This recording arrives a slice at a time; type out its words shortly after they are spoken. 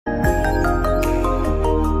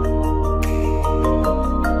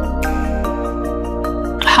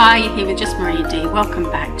Hi, you're here with Just Maria D. Welcome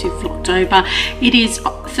back to Vlogtober. It is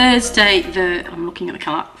Thursday, I'm looking at the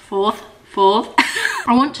colour, 4th.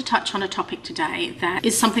 I want to touch on a topic today that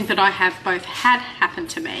is something that I have both had happen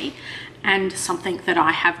to me and something that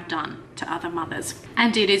I have done to other mothers.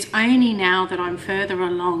 And it is only now that I'm further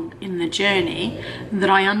along in the journey that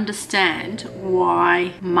I understand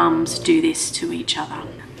why mums do this to each other.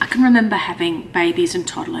 I can remember having babies and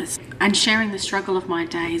toddlers and sharing the struggle of my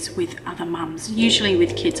days with other mums, usually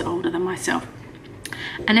with kids older than myself.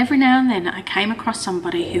 And every now and then I came across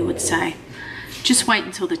somebody who would say, just wait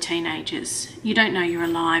until the teenagers. You don't know you're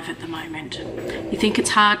alive at the moment. You think it's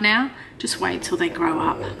hard now? Just wait till they grow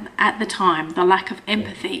up. At the time, the lack of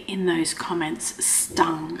empathy in those comments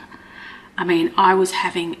stung. I mean, I was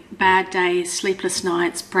having bad days, sleepless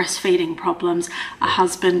nights, breastfeeding problems, a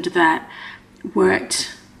husband that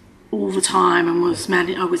worked all the time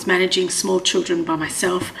and I was managing small children by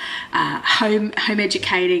myself, home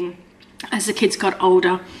educating as the kids got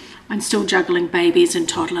older. I'm still juggling babies and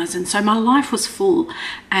toddlers, and so my life was full,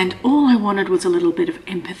 and all I wanted was a little bit of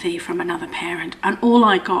empathy from another parent, and all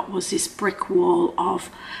I got was this brick wall of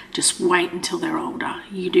just wait until they're older.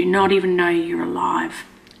 You do not even know you're alive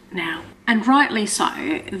now. And rightly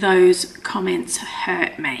so, those comments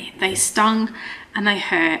hurt me. They stung and they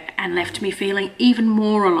hurt and left me feeling even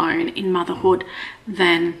more alone in motherhood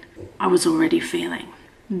than I was already feeling.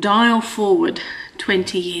 Dial forward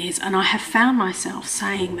 20 years and I have found myself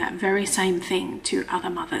saying that very same thing to other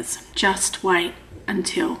mothers. Just wait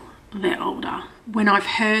until they're older. When I've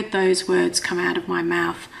heard those words come out of my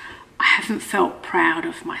mouth, I haven't felt proud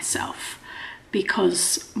of myself,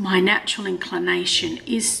 because my natural inclination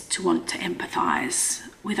is to want to empathize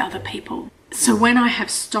with other people. So when I have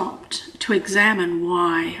stopped to examine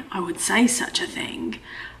why I would say such a thing,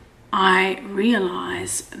 I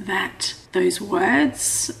realize that those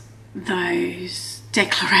words, those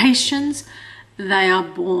declarations, they are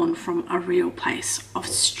born from a real place of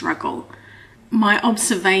struggle. My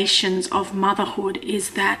observations of motherhood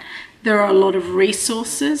is that there are a lot of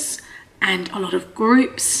resources and a lot of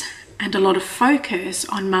groups and a lot of focus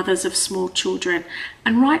on mothers of small children,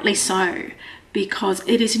 and rightly so, because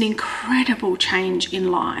it is an incredible change in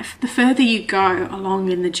life. The further you go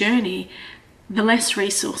along in the journey, the less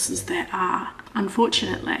resources there are.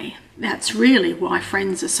 Unfortunately, that's really why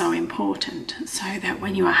friends are so important, so that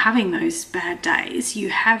when you are having those bad days, you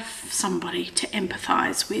have somebody to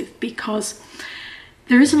empathize with, because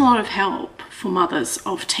there isn't a lot of help for mothers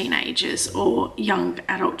of teenagers or young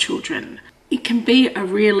adult children. It can be a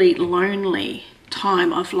really lonely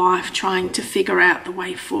time of life trying to figure out the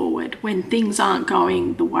way forward when things aren't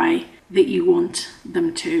going the way that you want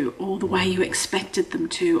them to, or the way you expected them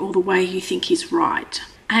to, or the way you think is right.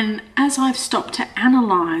 And as I've stopped to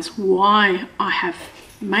analyze why I have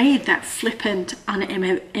made that flippant,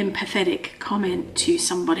 unempathetic comment to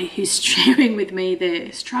somebody who's sharing with me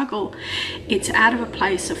their struggle, it's out of a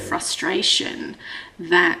place of frustration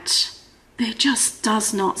that there just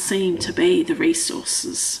does not seem to be the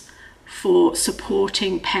resources for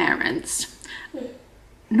supporting parents,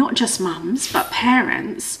 not just mums, but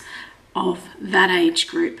parents of that age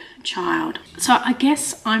group child. So I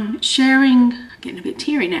guess I'm sharing, getting a bit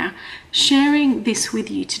teary now, sharing this with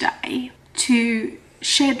you today to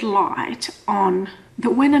shed light on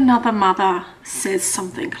that when another mother says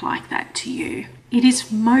something like that to you, it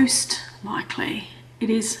is most likely, it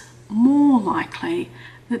is more likely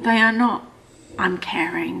that they are not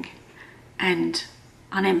uncaring and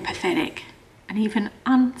unempathetic and even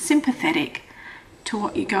unsympathetic to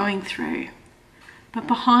what you're going through. But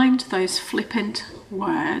behind those flippant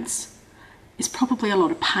words is probably a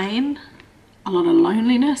lot of pain, a lot of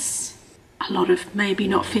loneliness, a lot of maybe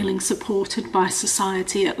not feeling supported by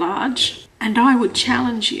society at large. And I would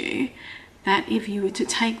challenge you that if you were to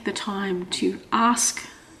take the time to ask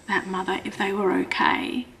that mother if they were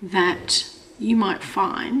okay, that you might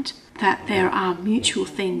find that there are mutual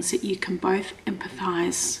things that you can both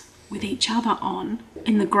empathise with each other on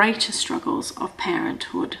in the greater struggles of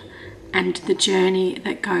parenthood and the journey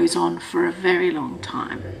that goes on for a very long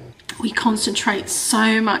time. We concentrate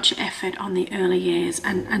so much effort on the early years,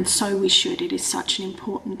 and so we should. It is such an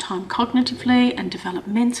important time cognitively and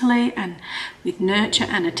developmentally and with nurture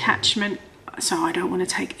and attachment, so I don't want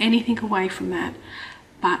to take anything away from that.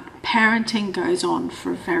 But parenting goes on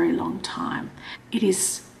for a very long time. It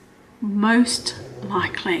is most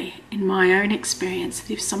likely, in my own experience,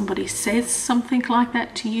 that if somebody says something like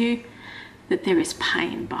that to you, that there is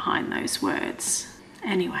pain behind those words.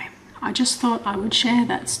 Anyway, I just thought I would share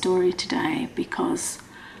that story today because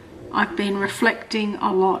I've been reflecting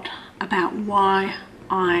a lot about why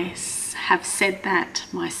I have said that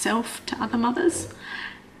myself to other mothers,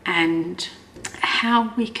 and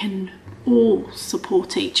how we can all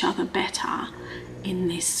support each other better in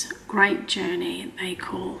this great journey they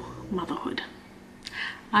call motherhood.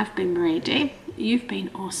 I've been Maria D. You've been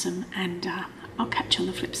awesome, and I'll catch you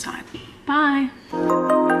on the flip side. Bye.